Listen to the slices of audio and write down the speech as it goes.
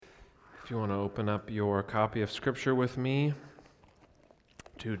If you want to open up your copy of Scripture with me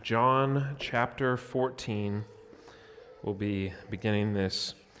to John chapter 14, we'll be beginning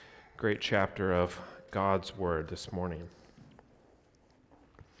this great chapter of God's Word this morning.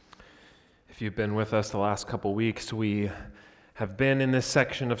 If you've been with us the last couple weeks, we have been in this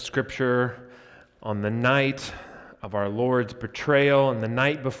section of Scripture on the night of our Lord's betrayal and the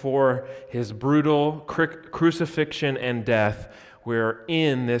night before his brutal crucifixion and death. We're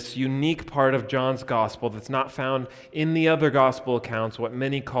in this unique part of John's gospel that's not found in the other gospel accounts, what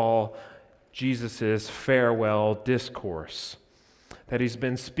many call Jesus' farewell discourse. That he's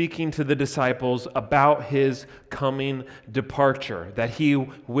been speaking to the disciples about his coming departure, that he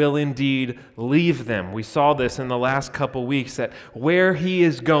will indeed leave them. We saw this in the last couple weeks, that where he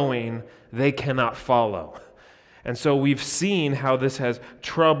is going, they cannot follow. And so we've seen how this has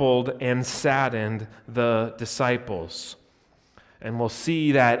troubled and saddened the disciples. And we'll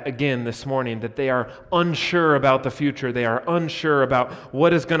see that again this morning, that they are unsure about the future. They are unsure about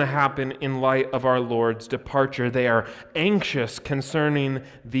what is going to happen in light of our Lord's departure. They are anxious concerning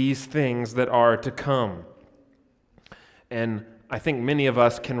these things that are to come. And I think many of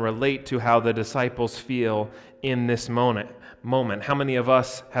us can relate to how the disciples feel in this moment. How many of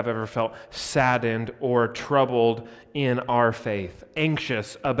us have ever felt saddened or troubled in our faith?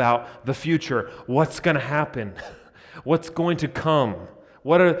 Anxious about the future. What's going to happen? What's going to come?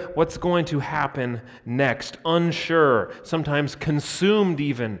 What's going to happen next? Unsure, sometimes consumed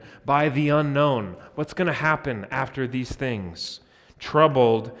even by the unknown. What's going to happen after these things?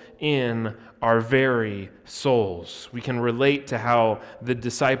 Troubled in our very souls. We can relate to how the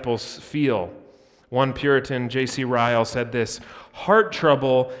disciples feel. One Puritan, J.C. Ryle, said this: heart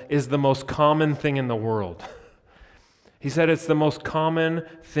trouble is the most common thing in the world. He said it's the most common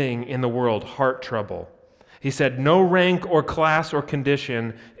thing in the world, heart trouble. He said, no rank or class or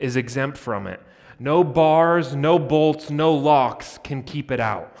condition is exempt from it. No bars, no bolts, no locks can keep it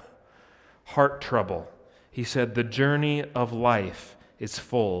out. Heart trouble. He said, the journey of life is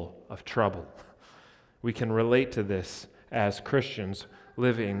full of trouble. We can relate to this as Christians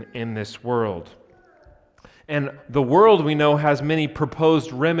living in this world. And the world, we know, has many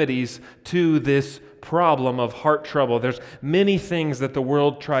proposed remedies to this problem of heart trouble. There's many things that the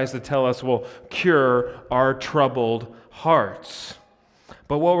world tries to tell us will cure our troubled hearts.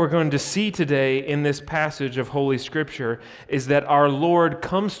 But what we're going to see today in this passage of Holy Scripture is that our Lord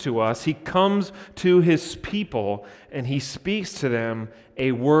comes to us, He comes to His people, and He speaks to them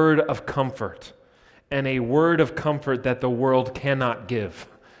a word of comfort, and a word of comfort that the world cannot give.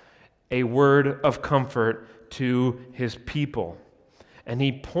 A word of comfort to His people. And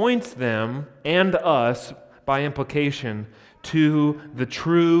He points them and us, by implication, to the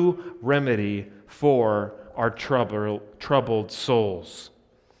true remedy for our troubled souls.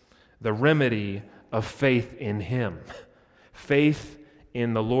 The remedy of faith in Him. Faith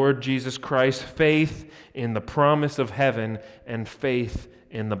in the Lord Jesus Christ, faith in the promise of heaven, and faith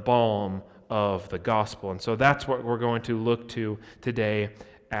in the balm of the gospel. And so that's what we're going to look to today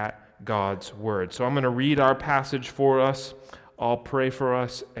at God's Word. So I'm going to read our passage for us. I'll pray for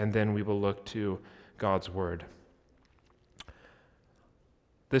us, and then we will look to God's Word.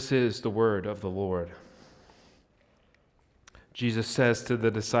 This is the word of the Lord. Jesus says to the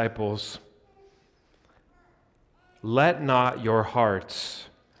disciples, "Let not your hearts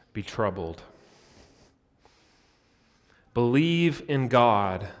be troubled. Believe in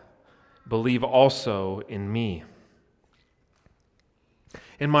God, believe also in me.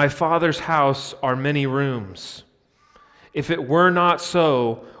 In my Father's house are many rooms. If it were not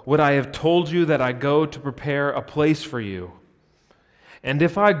so, would I have told you that I go to prepare a place for you? And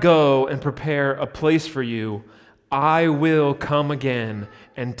if I go and prepare a place for you, I will come again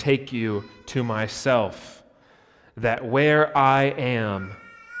and take you to myself, that where I am,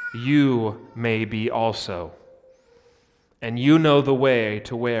 you may be also. And you know the way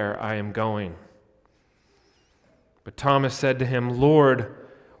to where I am going." But Thomas said to him, "Lord,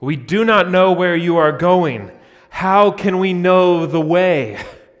 we do not know where you are going. How can we know the way?"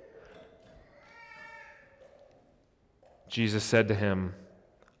 Jesus said to him,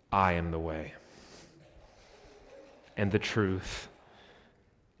 "I am the way, and the truth,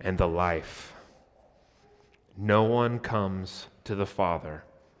 and the life. No one comes to the Father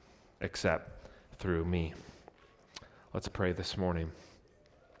except through me." Let's pray this morning.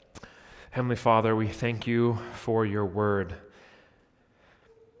 Heavenly Father, we thank you for your word.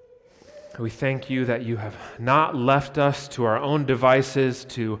 We thank you that you have not left us to our own devices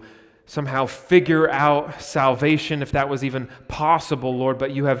to somehow figure out salvation, if that was even possible, Lord,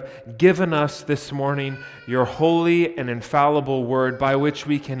 but you have given us this morning your holy and infallible word by which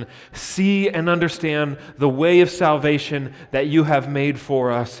we can see and understand the way of salvation that you have made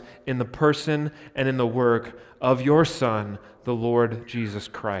for us in the person and in the work of your Son, the Lord Jesus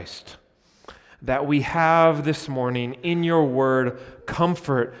Christ. That we have this morning in your word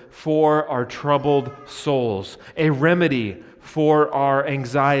comfort for our troubled souls, a remedy for our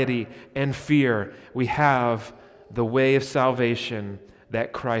anxiety and fear. We have the way of salvation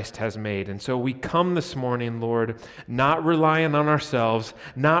that Christ has made. And so we come this morning, Lord, not relying on ourselves,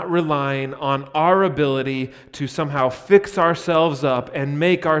 not relying on our ability to somehow fix ourselves up and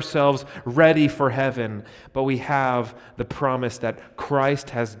make ourselves ready for heaven, but we have the promise that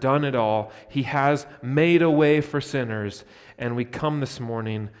Christ has done it all. He has made a way for sinners, and we come this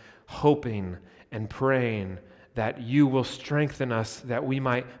morning hoping and praying that you will strengthen us, that we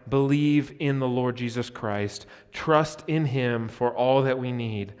might believe in the Lord Jesus Christ, trust in him for all that we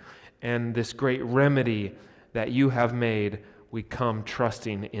need, and this great remedy that you have made, we come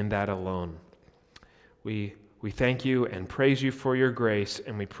trusting in that alone. We thank you and praise you for your grace,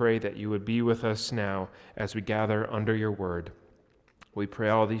 and we pray that you would be with us now as we gather under your word. We pray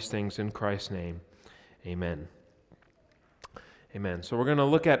all these things in Christ's name. Amen. Amen. So we're going to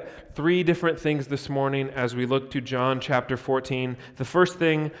look at three different things this morning as we look to John chapter 14. The first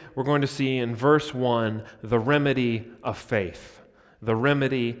thing we're going to see in verse 1, the remedy of faith. The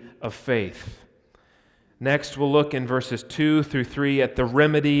remedy of faith. Next, we'll look in verses 2 through 3 at the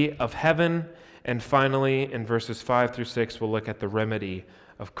remedy of heaven. And finally, in verses 5 through 6, we'll look at the remedy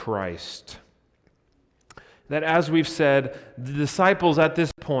of Christ. That, as we've said, the disciples at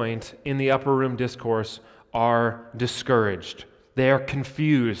this point in the upper room discourse are discouraged. They are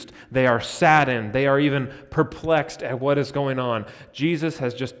confused. They are saddened. They are even perplexed at what is going on. Jesus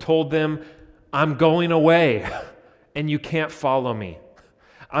has just told them, I'm going away and you can't follow me.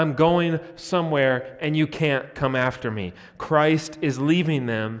 I'm going somewhere and you can't come after me. Christ is leaving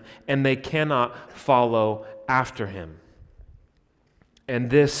them and they cannot follow after him. And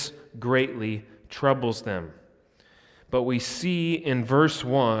this greatly troubles them. But we see in verse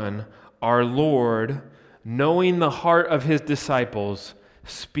 1, our Lord, knowing the heart of his disciples,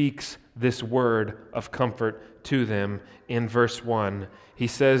 speaks this word of comfort to them in verse 1. He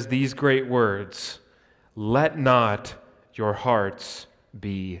says these great words, "Let not your hearts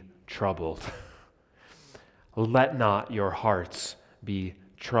be troubled." Let not your hearts be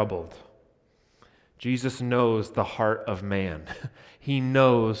troubled. Jesus knows the heart of man. He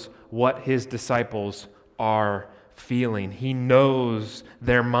knows what his disciples are feeling. He knows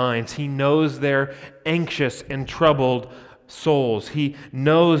their minds. He knows their anxious and troubled souls. He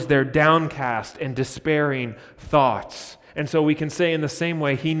knows their downcast and despairing thoughts. And so we can say in the same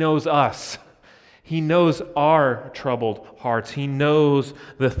way, he knows us. He knows our troubled hearts. He knows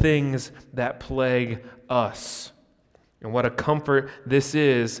the things that plague us. And what a comfort this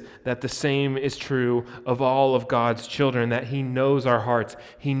is, that the same is true of all of God's children, that he knows our hearts,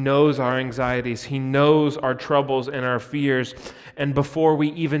 he knows our anxieties, he knows our troubles and our fears, and before we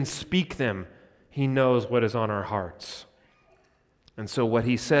even speak them, he knows what is on our hearts. And so what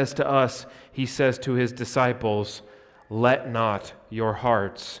he says to us, he says to his disciples, "Let not your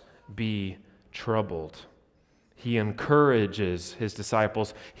hearts be troubled." He encourages his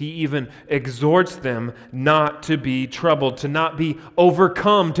disciples. He even exhorts them not to be troubled, to not be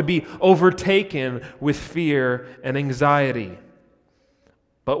overcome, to be overtaken with fear and anxiety.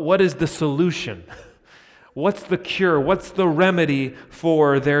 But what is the solution? What's the cure? What's the remedy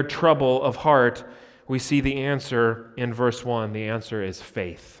for their trouble of heart? We see the answer in verse 1. The answer is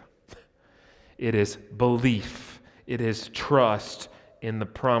faith. It is belief. It is trust in the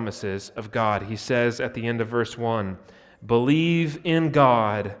promises of God. He says at the end of verse 1, "Believe in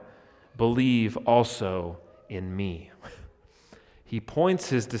God, believe also in me." He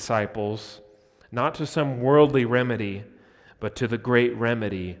points his disciples not to some worldly remedy, but to the great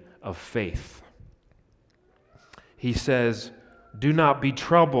remedy of faith. He says, "Do not be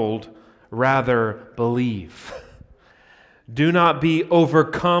troubled, rather believe. Do not be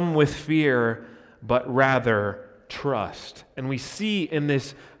overcome with fear, but rather trust." And we see in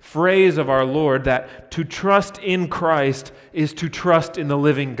this phrase of our Lord that to trust in Christ is to trust in the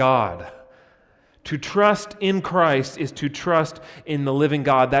living God. To trust in Christ is to trust in the living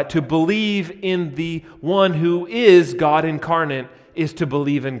God. That to believe in the one who is God incarnate is to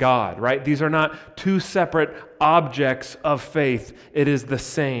believe in God, right? These are not two separate objects of faith. It is the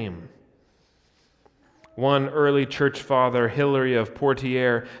same. One early church father, Hilary of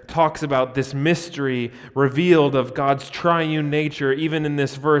Poitiers, talks about this mystery revealed of God's triune nature. Even in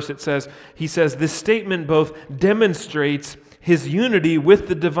this verse, he says, this statement both demonstrates his unity with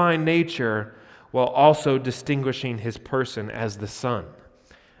the divine nature while also distinguishing his person as the Son.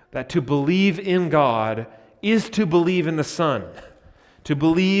 That to believe in God is to believe in the Son. To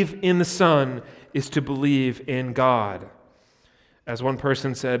believe in the Son is to believe in God. As one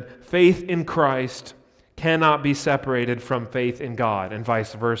person said, faith in Christ cannot be separated from faith in God, and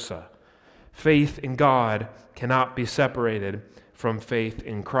vice versa. Faith in God cannot be separated from faith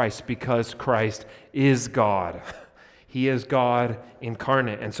in Christ because Christ is God. He is God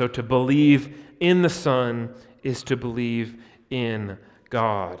incarnate. And so to believe in the Son is to believe in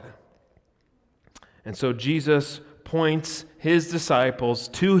God. And so Jesus points his disciples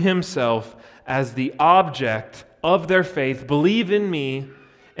to himself as the object of their faith. Believe in me,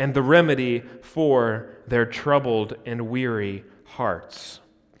 and the remedy for their troubled and weary hearts.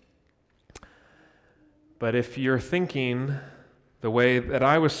 But if you're thinking the way that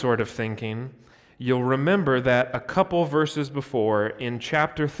I was sort of thinking, you'll remember that a couple verses before, in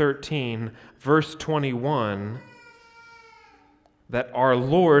chapter 13, verse 21, that our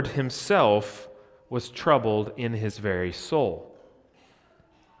Lord himself was troubled in his very soul.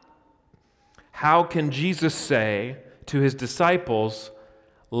 How can Jesus say to his disciples,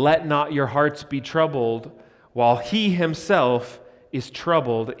 "Let not your hearts be troubled," while he himself is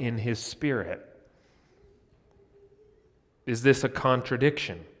troubled in his spirit? Is this a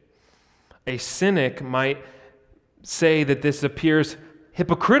contradiction? A cynic might say that this appears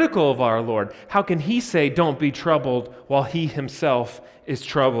hypocritical of our Lord. How can he say, "Don't be troubled," while he himself is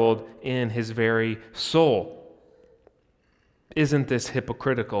troubled in his very soul? Isn't this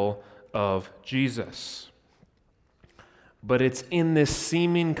hypocritical of Jesus? But it's in this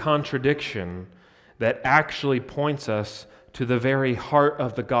seeming contradiction that actually points us to the very heart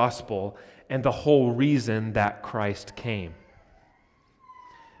of the gospel and the whole reason that Christ came.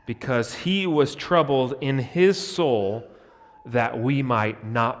 Because he was troubled in his soul that we might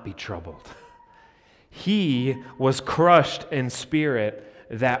not be troubled. He was crushed in spirit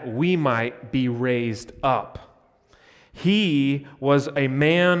that we might be raised up. He was a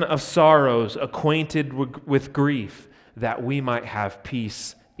man of sorrows, acquainted with grief, that we might have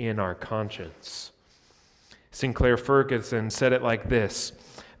peace in our conscience. Sinclair Ferguson said it like this: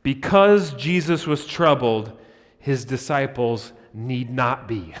 because Jesus was troubled, his disciples need not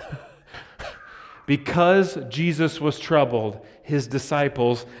be. Because Jesus was troubled, his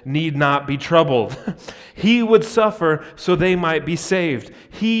disciples need not be troubled. He would suffer so they might be saved.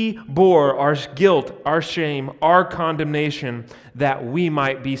 He bore our guilt, our shame, our condemnation, that we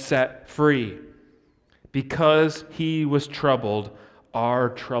might be set free. Because he was troubled, our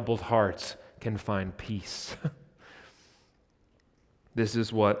troubled hearts can find peace. This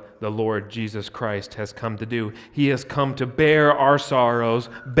is what the Lord Jesus Christ has come to do. He has come to bear our sorrows,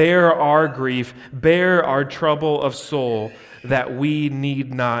 bear our grief, bear our trouble of soul, that we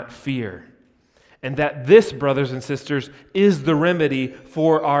need not fear. And that this, brothers and sisters, is the remedy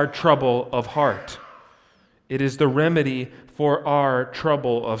for our trouble of heart. It is the remedy for our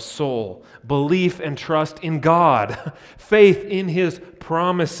trouble of soul. Belief and trust in God, faith in his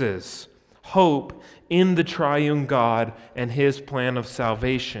promises, hope in the triune God and his plan of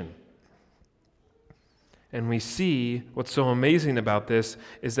salvation. And we see what's so amazing about this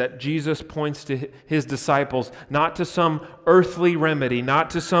is that Jesus points to his disciples not to some earthly remedy, not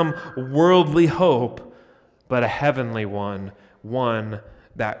to some worldly hope, but a heavenly one, one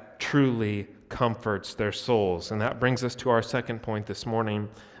that truly comforts their souls. And that brings us to our second point this morning,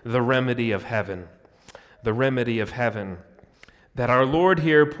 the remedy of heaven. The remedy of heaven. That our Lord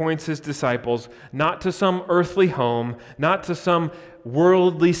here points his disciples not to some earthly home, not to some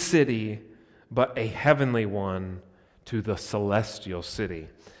worldly city, but a heavenly one, to the celestial city.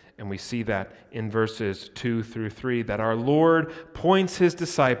 And we see that in verses 2 through 3, that our Lord points his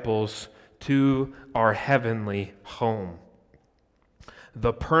disciples to our heavenly home,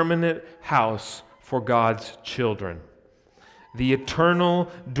 the permanent house for God's children, the eternal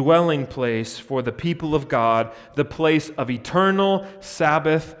dwelling place for the people of God, the place of eternal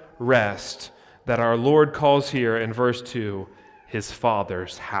Sabbath rest that our Lord calls here in verse 2, his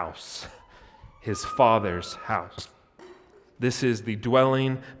Father's house. His Father's house. This is the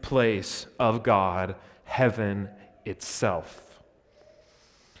dwelling place of God, heaven itself.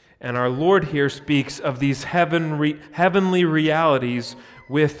 And our Lord here speaks of these heavenly realities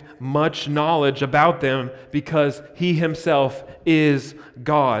with much knowledge about them because he himself is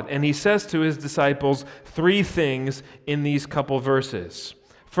God. And he says to his disciples three things in these couple verses.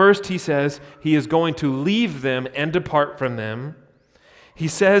 First, he says he is going to leave them and depart from them. He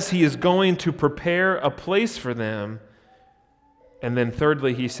says he is going to prepare a place for them. And then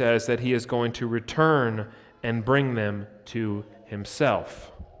thirdly, he says that he is going to return and bring them to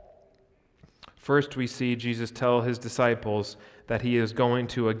himself. First, we see Jesus tell his disciples that he is going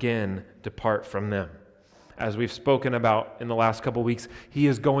to again depart from them. As we've spoken about in the last couple weeks, he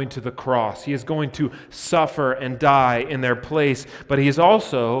is going to the cross. He is going to suffer and die in their place, but he is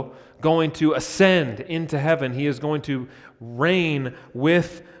also going to ascend into heaven. He is going to reign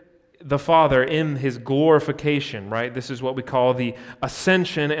with the Father in his glorification, right? This is what we call the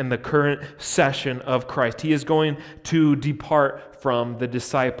ascension and the current session of Christ. He is going to depart from the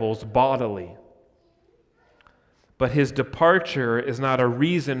disciples bodily. But his departure is not a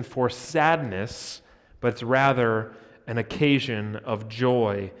reason for sadness, but it's rather an occasion of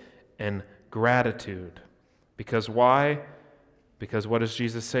joy and gratitude. Because why? Because what does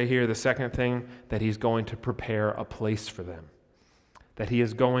Jesus say here? The second thing, that he's going to prepare a place for them. That he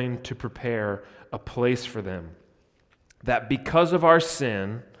is going to prepare a place for them. That because of our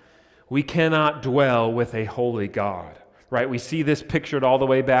sin, we cannot dwell with a holy God. Right? We see this pictured all the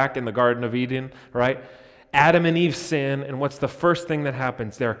way back in the Garden of Eden, right? Adam and Eve sin, and what's the first thing that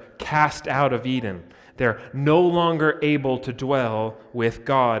happens? They're cast out of Eden. They're no longer able to dwell with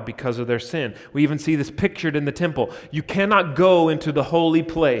God because of their sin. We even see this pictured in the temple. You cannot go into the holy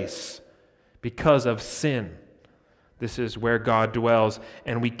place because of sin. This is where God dwells,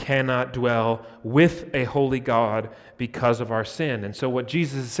 and we cannot dwell with a holy God because of our sin. And so what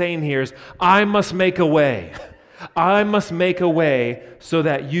Jesus is saying here is, I must make a way. I must make a way so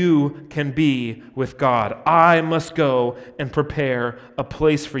that you can be with God. I must go and prepare a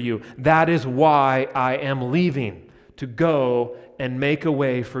place for you. That is why I am leaving, to go and make a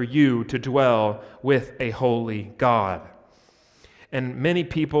way for you to dwell with a holy God. And many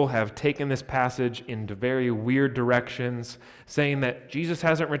people have taken this passage into very weird directions, saying that Jesus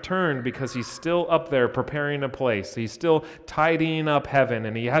hasn't returned because he's still up there preparing a place. He's still tidying up heaven,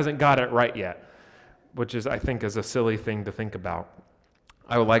 and he hasn't got it right yet, which is, I think, is a silly thing to think about.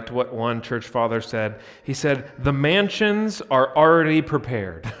 I liked what one church father said. He said, the mansions are already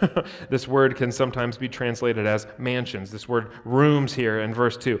prepared. This word can sometimes be translated as mansions. This word rooms here in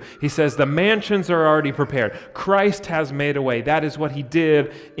verse 2. He says, the mansions are already prepared. Christ has made a way. That is what he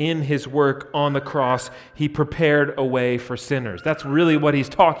did in his work on the cross. He prepared a way for sinners. That's really what he's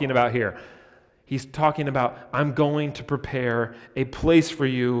talking about here. He's talking about, I'm going to prepare a place for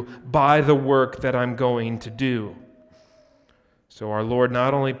you by the work that I'm going to do. So our Lord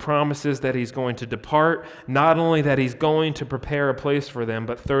not only promises that he's going to depart, not only that he's going to prepare a place for them,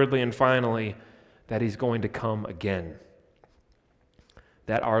 but thirdly and finally, that he's going to come again.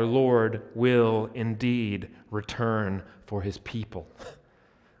 That our Lord will indeed return for his people.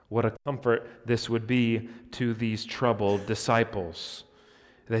 What a comfort this would be to these troubled disciples.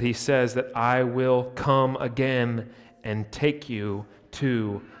 That he says that I will come again and take you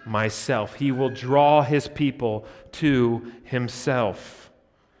to myself. He will draw his people to himself,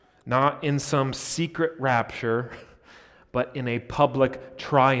 not in some secret rapture, but in a public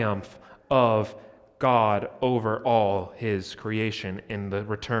triumph of God over all his creation in the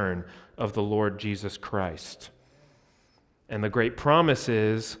return of the Lord Jesus Christ. And the great promise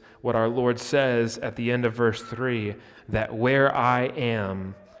is what our Lord says at the end of verse 3, that where I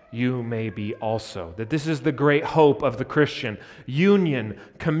am, you may be also. That this is the great hope of the Christian. Union,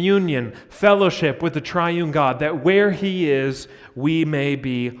 communion, fellowship with the triune God. That where he is, we may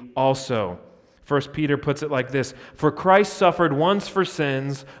be also. 1 Peter puts it like this, for Christ suffered once for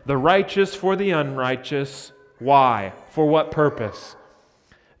sins, the righteous for the unrighteous. Why? For what purpose?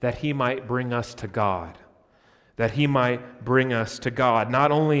 That he might bring us to God. That he might bring us to God,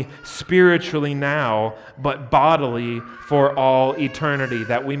 not only spiritually now, but bodily for all eternity,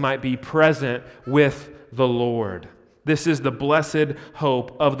 that we might be present with the Lord. This is the blessed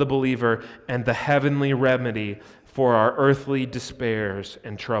hope of the believer and the heavenly remedy for our earthly despairs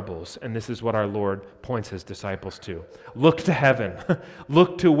and troubles. And this is what our Lord points his disciples to. Look to heaven.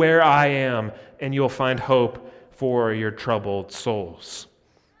 Look to where I am, and you'll find hope for your troubled souls.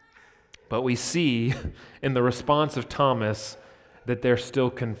 But we see in the response of Thomas that they're still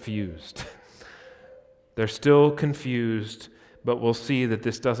confused. They're still confused, but we'll see that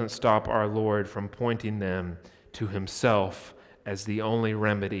this doesn't stop our Lord from pointing them to himself as the only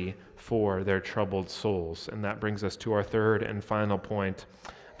remedy for their troubled souls. And that brings us to our third and final point,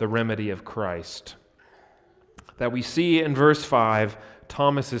 the remedy of Christ. That we see in verse 5,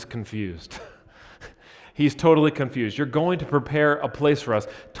 Thomas is confused. He's totally confused. You're going to prepare a place for us.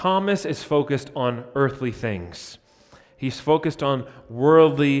 Thomas is focused on earthly things. He's focused on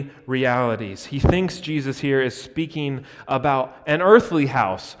worldly realities. He thinks Jesus here is speaking about an earthly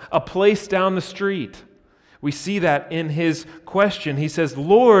house, a place down the street. We see that in his question. He says,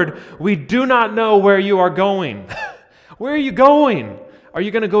 Lord, we do not know where you are going. Where are you going? Are you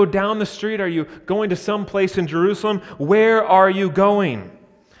going to go down the street? Are you going to some place in Jerusalem? Where are you going?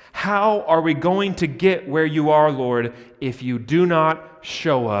 How are we going to get where you are, Lord, if you do not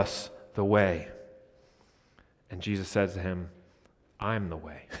show us the way? And Jesus says to him, I'm the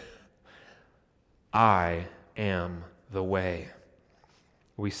way. I am the way.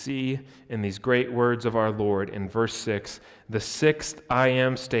 We see in these great words of our Lord in verse 6, the sixth I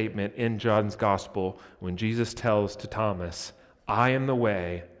am statement in John's gospel when Jesus tells to Thomas, I am the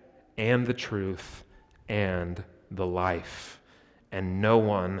way and the truth and the life, and no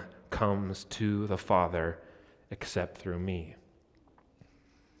one comes to the Father except through me.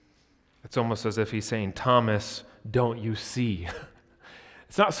 It's almost as if he's saying, Thomas, don't you see?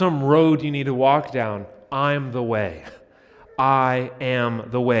 It's not some road you need to walk down. I'm the way. I am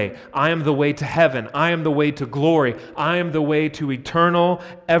the way. I am the way to heaven. I am the way to glory. I am the way to eternal,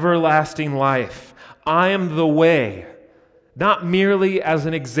 everlasting life. I am the way. Not merely as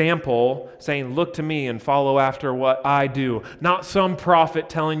an example, saying, look to me and follow after what I do. Not some prophet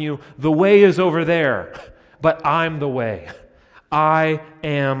telling you, the way is over there, but I'm the way. I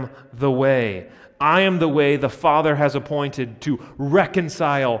am the way. I am the way the Father has appointed to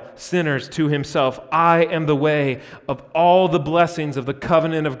reconcile sinners to himself. I am the way of all the blessings of the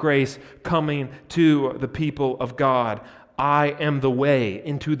covenant of grace coming to the people of God. I am the way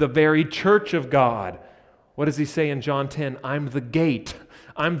into the very church of God. What does he say in John 10? I'm the gate.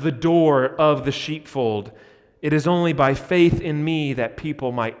 I'm the door of the sheepfold. It is only by faith in me that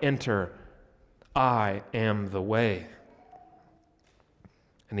people might enter. I am the way.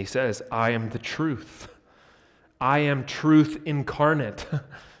 And he says, I am the truth. I am truth incarnate.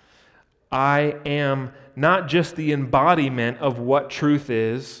 I am not just the embodiment of what truth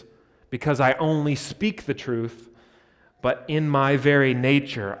is, because I only speak the truth, but in my very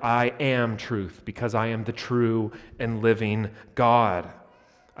nature, I am truth, because I am the true and living God.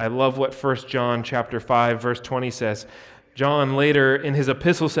 I love what 1 John chapter 5, verse 20 says. John later in his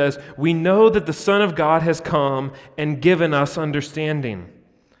epistle says, we know that the Son of God has come and given us understanding,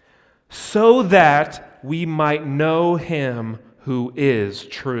 so that we might know him who is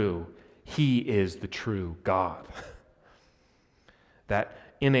true. He is the true God. That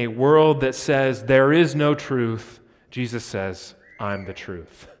in a world that says there is no truth, Jesus says, I'm the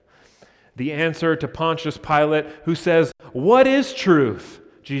truth. The answer to Pontius Pilate, who says, what is truth?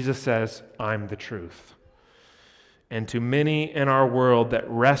 Jesus says, I'm the truth. And to many in our world that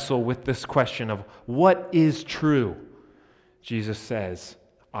wrestle with this question of what is true, Jesus says,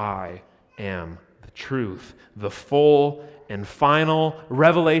 I am the truth, the full and final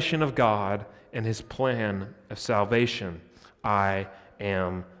revelation of God and his plan of salvation. I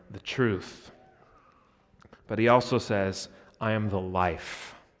am the truth. But he also says, I am the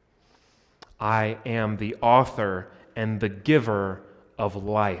life. I am the author and the giver of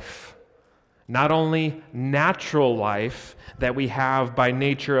life. Not only natural life that we have by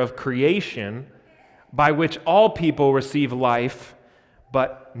nature of creation, by which all people receive life,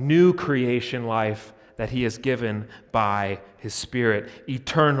 but new creation life that he has given by his Spirit,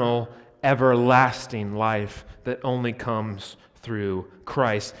 eternal, everlasting life that only comes through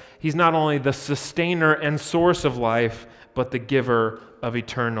Christ. He's not only the sustainer and source of life, but the giver of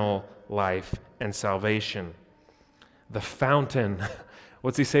eternal life and salvation. The fountain,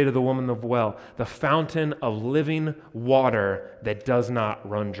 what's he say to the woman of the well? The fountain of living water that does not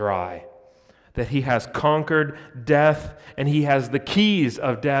run dry. That he has conquered death and he has the keys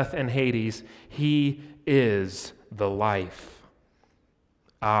of death and Hades. He is the life.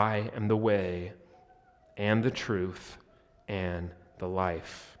 I am the way and the truth and the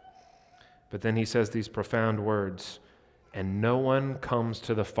life. But then he says these profound words, and no one comes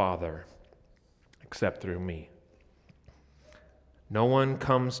to the Father except through me. No one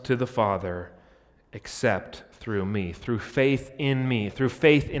comes to the Father except through me, through faith in me, through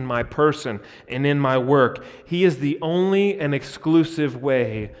faith in my person and in my work. He is the only and exclusive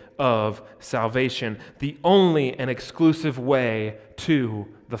way of salvation, the only and exclusive way to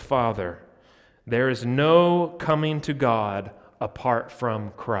the Father. There is no coming to God apart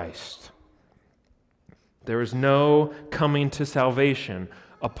from Christ. There is no coming to salvation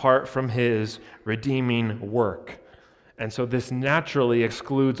apart from his redeeming work. And so this naturally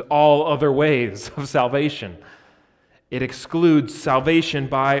excludes all other ways of salvation. It excludes salvation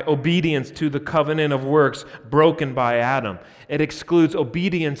by obedience to the covenant of works broken by Adam. It excludes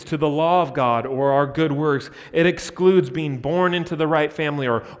obedience to the law of God or our good works. It excludes being born into the right family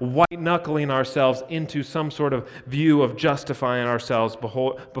or white-knuckling ourselves into some sort of view of justifying ourselves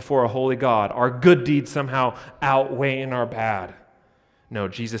before a holy God. Our good deeds somehow outweighing our bad. No,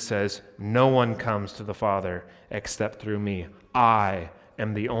 Jesus says, no one comes to the Father except through me. I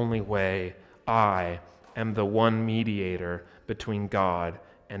am the only way. I am the one mediator between God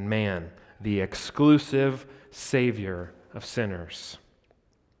and man, the exclusive Savior of sinners.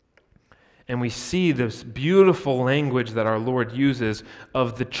 And we see this beautiful language that our Lord uses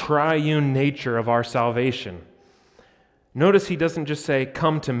of the triune nature of our salvation. Notice he doesn't just say,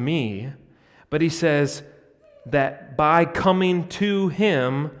 come to me, but he says that by coming to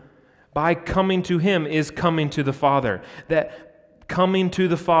him is coming to the Father. That coming to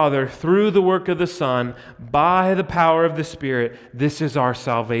the Father through the work of the Son, by the power of the Spirit, this is our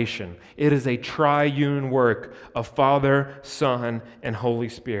salvation. It is a triune work of Father, Son, and Holy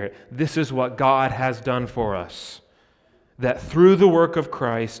Spirit. This is what God has done for us. That through the work of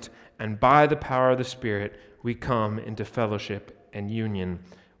Christ and by the power of the Spirit, we come into fellowship and union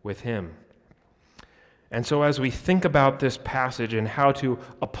with Him. And so as we think about this passage and how to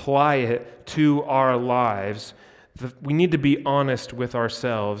apply it to our lives, we need to be honest with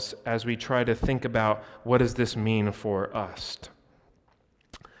ourselves as we try to think about what does this mean for us.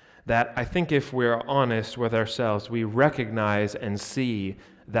 That I think if we're honest with ourselves, we recognize and see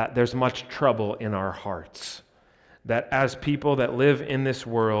that there's much trouble in our hearts. That as people that live in this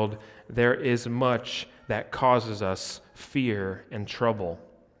world, there is much that causes us fear and trouble.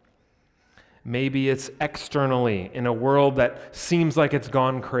 Maybe it's externally in a world that seems like it's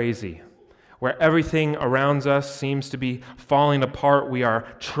gone crazy, where everything around us seems to be falling apart. We are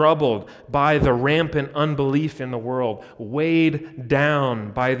troubled by the rampant unbelief in the world, weighed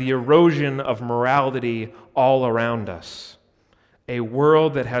down by the erosion of morality all around us. A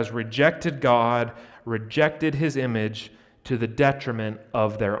world that has rejected God, rejected His image to the detriment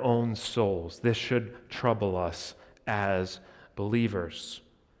of their own souls. This should trouble us as believers.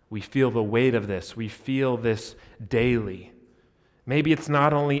 We feel the weight of this. We feel this daily. Maybe it's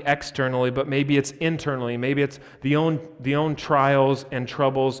not only externally, but maybe it's internally. Maybe it's the own trials and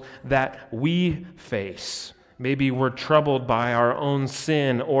troubles that we face. Maybe we're troubled by our own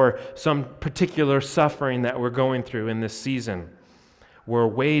sin or some particular suffering that we're going through in this season. We're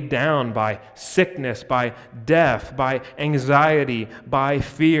weighed down by sickness, by death, by anxiety, by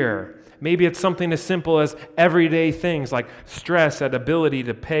fear. Maybe it's something as simple as everyday things like stress at ability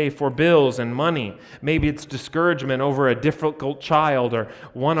to pay for bills and money. Maybe it's discouragement over a difficult child or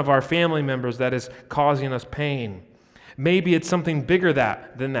one of our family members that is causing us pain. Maybe it's something bigger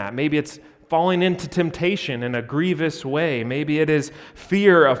than that. Maybe it's falling into temptation in a grievous way. Maybe it is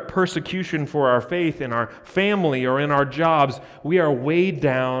fear of persecution for our faith in our family or in our jobs. We are weighed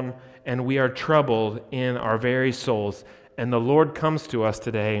down and we are troubled in our very souls. And the Lord comes to us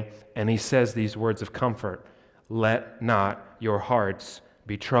today and He says these words of comfort. Let not your hearts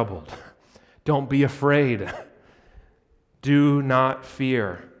be troubled. Don't be afraid. Do not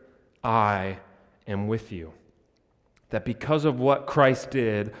fear. I am with you. That because of what Christ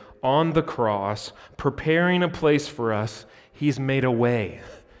did on the cross, preparing a place for us, He's made a way.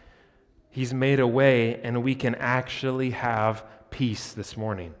 He's made a way, and we can actually have peace this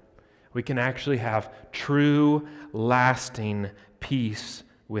morning. We can actually have true, lasting peace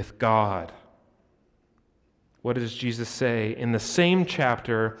with God. What does Jesus say? In the same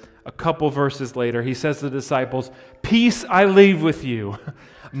chapter, a couple verses later, He says to the disciples, "Peace I leave with you.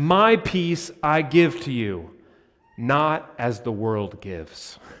 My peace I give to you. Not as the world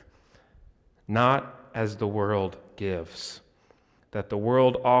gives." Not as the world gives. That the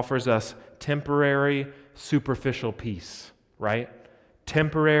world offers us temporary, superficial peace, right?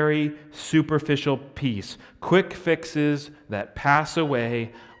 Temporary, superficial peace. Quick fixes that pass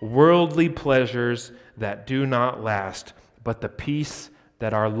away, worldly pleasures that do not last. But the peace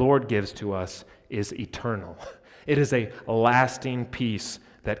that our Lord gives to us is eternal. It is a lasting peace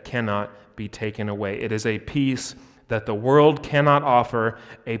that cannot be taken away. It is a peace that the world cannot offer,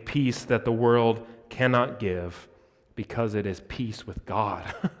 a peace that the world cannot give, because it is peace with God.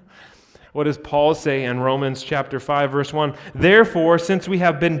 What does Paul say in Romans chapter 5, verse 1? Therefore, since we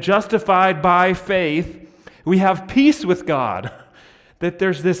have been justified by faith, we have peace with God. That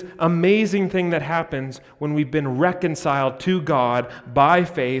there's this amazing thing that happens when we've been reconciled to God by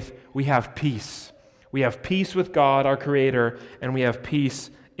faith. We have peace. We have peace with God, our Creator, and we have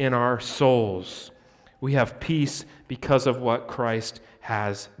peace in our souls. We have peace because of what Christ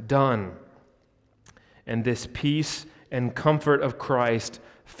has done. And this peace and comfort of Christ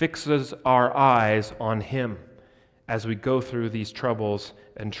fixes our eyes on Him as we go through these troubles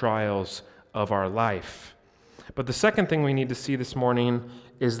and trials of our life. But the second thing we need to see this morning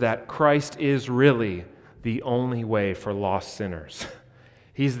is that Christ is really the only way for lost sinners.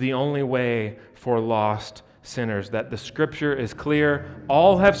 He's the only way for lost sinners, that the Scripture is clear.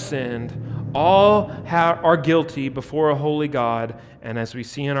 All have sinned, all are guilty before a holy God, and as we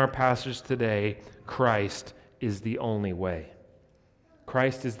see in our passage today, Christ is the only way.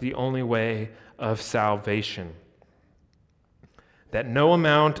 Christ is the only way of salvation. That no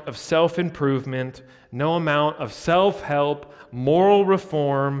amount of self-improvement, no amount of self-help, moral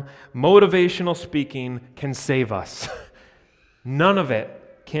reform, motivational speaking can save us. None of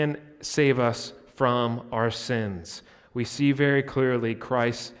it can save us from our sins. We see very clearly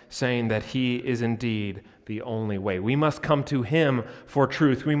Christ saying that He is indeed the only way. We must come to Him for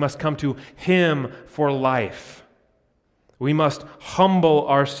truth. We must come to Him for life. We must humble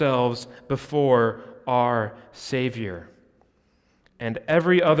ourselves before our Savior. And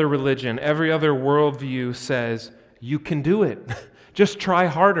every other religion, every other worldview says, you can do it. Just try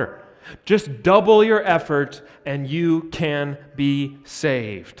harder. Just double your effort and you can be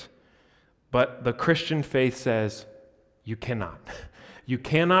saved. But the Christian faith says, you cannot. You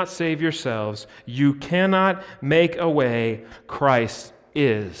cannot save yourselves. You cannot make a way. Christ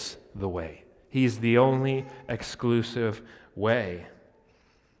is the way. He's the only exclusive way.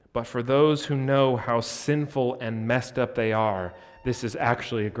 But for those who know how sinful and messed up they are, this is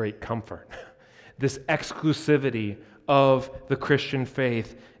actually a great comfort. This exclusivity of the Christian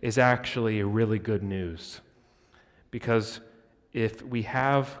faith is actually really good news. Because if we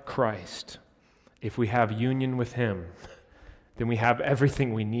have Christ, if we have union with Him, then we have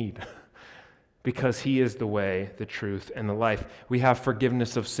everything we need. Because He is the way, the truth, and the life. We have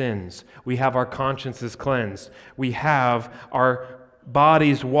forgiveness of sins. We have our consciences cleansed. We have our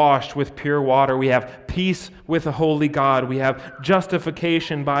bodies washed with pure water. We have peace with a holy God. We have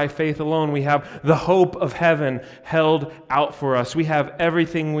justification by faith alone. We have the hope of heaven held out for us. We have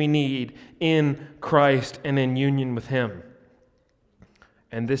everything we need in Christ and in union with Him.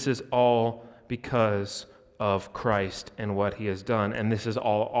 And this is all because of Christ and what He has done. And this is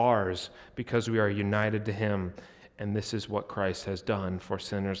all ours because we are united to Him. And this is what Christ has done for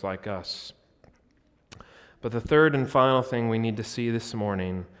sinners like us. But the third and final thing we need to see this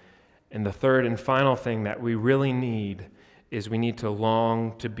morning, and the third and final thing that we really need, is we need to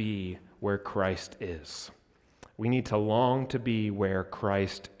long to be where Christ is. We need to long to be where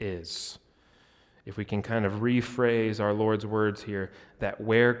Christ is. If we can kind of rephrase our Lord's words here, that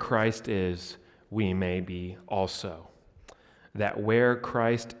where Christ is, we may be also. That where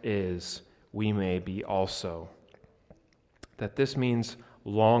Christ is, we may be also. That this means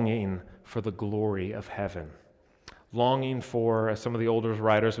longing for the glory of heaven. Longing for, as some of the older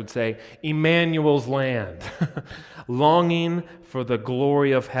writers would say, Emmanuel's land. Longing for the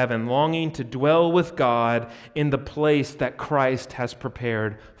glory of heaven. Longing to dwell with God in the place that Christ has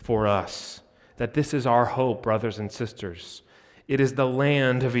prepared for us. That this is our hope, brothers and sisters. It is the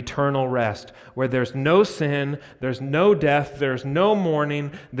land of eternal rest, where there's no sin, there's no death, there's no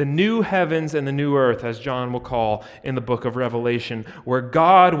mourning, the new heavens and the new earth, as John will call in the book of Revelation, where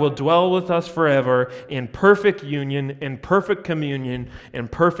God will dwell with us forever in perfect union, in perfect communion, in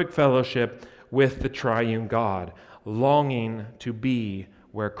perfect fellowship with the triune God, longing to be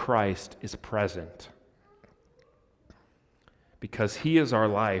where Christ is present. Because He is our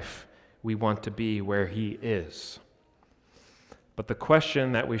life, we want to be where He is. But the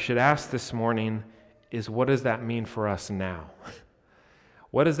question that we should ask this morning is, what does that mean for us now?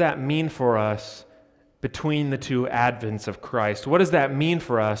 What does that mean for us between the two advents of Christ? What does that mean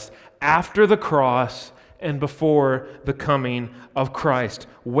for us after the cross and before the coming of Christ?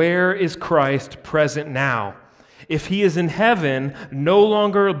 Where is Christ present now? If He is in heaven, no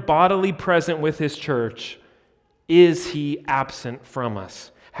longer bodily present with His church, is He absent from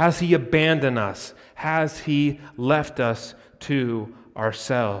us? Has He abandoned us? Has He left us to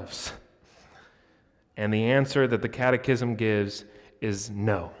ourselves? And the answer that the Catechism gives is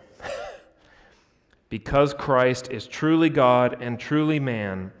no. Because Christ is truly God and truly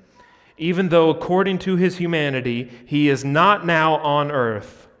man, even though according to His humanity He is not now on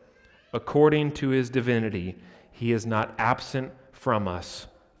earth, according to His divinity He is not absent from us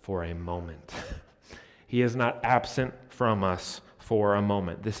for a moment. He is not absent from us for a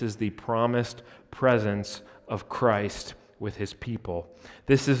moment. This is the promised presence of Christ with His people.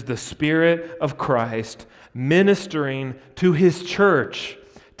 This is the Spirit of Christ ministering to His church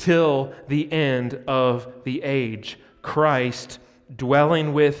till the end of the age. Christ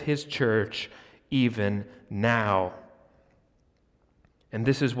dwelling with His church even now. And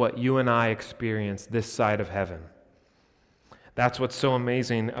this is what you and I experience this side of heaven. That's what's so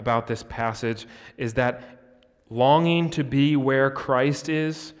amazing about this passage, is that longing to be where Christ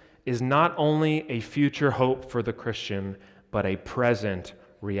is not only a future hope for the Christian, but a present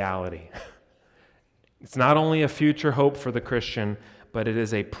reality. It's not only a future hope for the Christian, but it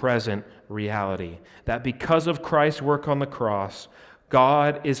is a present reality. That because of Christ's work on the cross,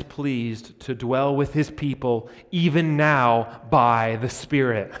 God is pleased to dwell with his people even now by the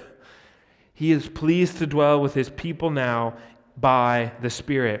Spirit. He is pleased to dwell with his people now by the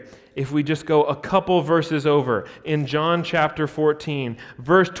Spirit. If we just go a couple verses over, in John chapter 14,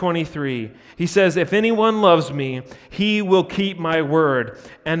 verse 23, he says, "If anyone loves me, he will keep my word,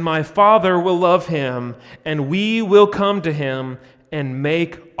 and my Father will love him, and we will come to him and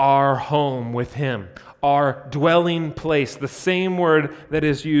make our home with him." Our dwelling place, the same word that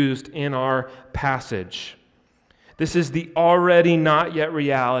is used in our passage. This is the already not yet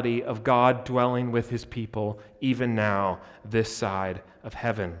reality of God dwelling with his people, even now, this side of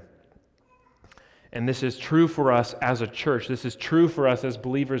heaven. And this is true for us as a church. This is true for us as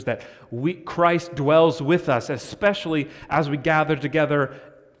believers, that Christ dwells with us, especially as we gather together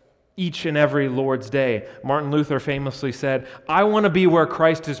each and every Lord's Day. Martin Luther famously said, "I want to be where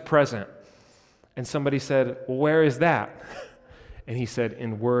Christ is present." And somebody said, "Well, where is that?" And he said,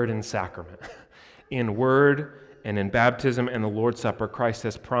 "In word and sacrament." In word and in baptism and the Lord's Supper, Christ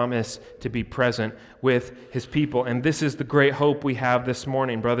has promised to be present with his people. And this is the great hope we have this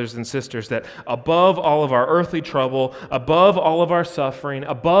morning, brothers and sisters, that above all of our earthly trouble, above all of our suffering,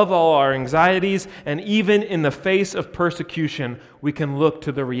 above all our anxieties, and even in the face of persecution, we can look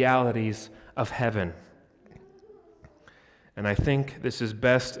to the realities of heaven. And I think this is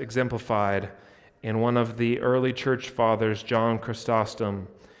best exemplified in one of the early church fathers, John Chrysostom.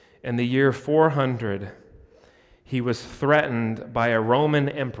 In the year 400, he was threatened by a Roman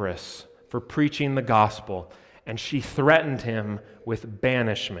empress for preaching the gospel, and she threatened him with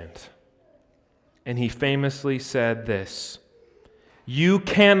banishment. And he famously said this, "You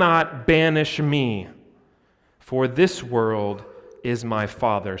cannot banish me, for this world is my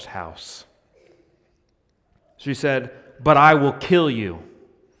Father's house." She said, "But I will kill you."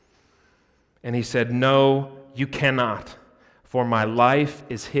 And he said, "No, you cannot, for my life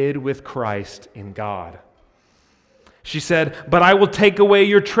is hid with Christ in God." She said, "But I will take away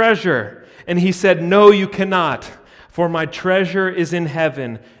your treasure." And he said, "No, you cannot, for my treasure is in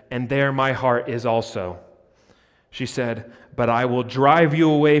heaven, and there my heart is also." She said, "But I will drive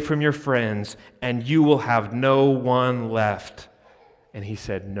you away from your friends, and you will have no one left." And he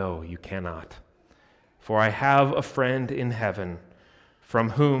said, "No, you cannot, for I have a friend in heaven,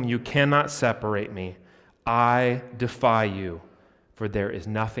 from whom you cannot separate me. I defy you, for there is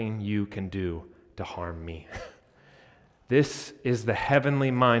nothing you can do to harm me." This is the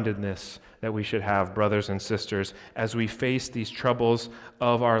heavenly mindedness that we should have, brothers and sisters, as we face these troubles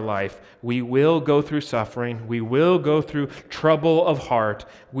of our life. We will go through suffering. We will go through trouble of heart.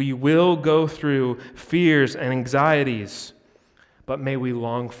 We will go through fears and anxieties. But may we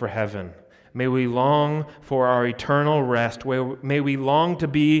long for heaven. May we long for our eternal rest. May we long to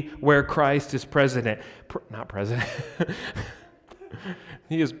be where Christ is not president.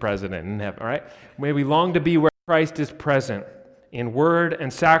 He is president in heaven, all right? May we long to be where Christ is present in word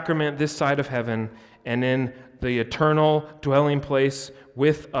and sacrament this side of heaven, and in the eternal dwelling place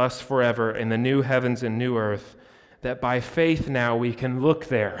with us forever in the new heavens and new earth, that by faith now we can look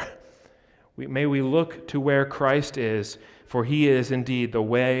there. May we look to where Christ is, for he is indeed the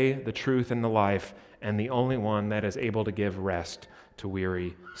way, the truth, and the life, and the only one that is able to give rest to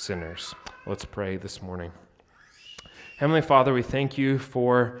weary sinners. Let's pray this morning. Heavenly Father, we thank you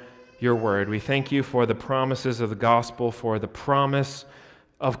for your word. We thank you for the promises of the gospel, for the promise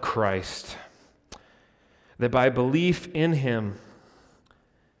of Christ, that by belief in him,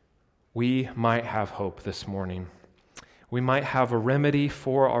 we might have hope this morning. We might have a remedy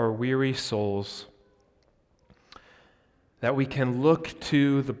for our weary souls, that we can look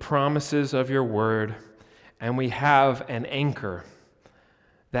to the promises of your word, and we have an anchor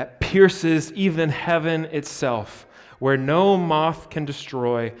that pierces even heaven itself, where no moth can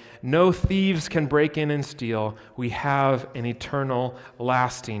destroy, no thieves can break in and steal. We have an eternal,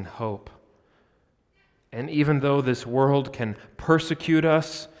 lasting hope. And even though this world can persecute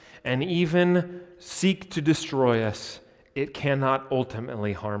us and even seek to destroy us, it cannot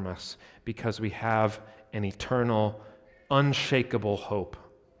ultimately harm us, because we have an eternal, unshakable hope.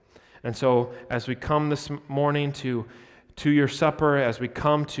 And so as we come this morning to your supper, as we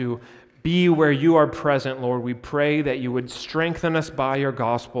come to be where you are present, Lord. We pray that you would strengthen us by your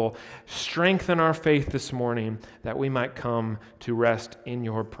gospel, strengthen our faith this morning, that we might come to rest in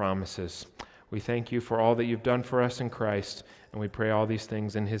your promises. We thank you for all that you've done for us in Christ, and we pray all these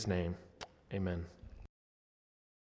things in his name. Amen.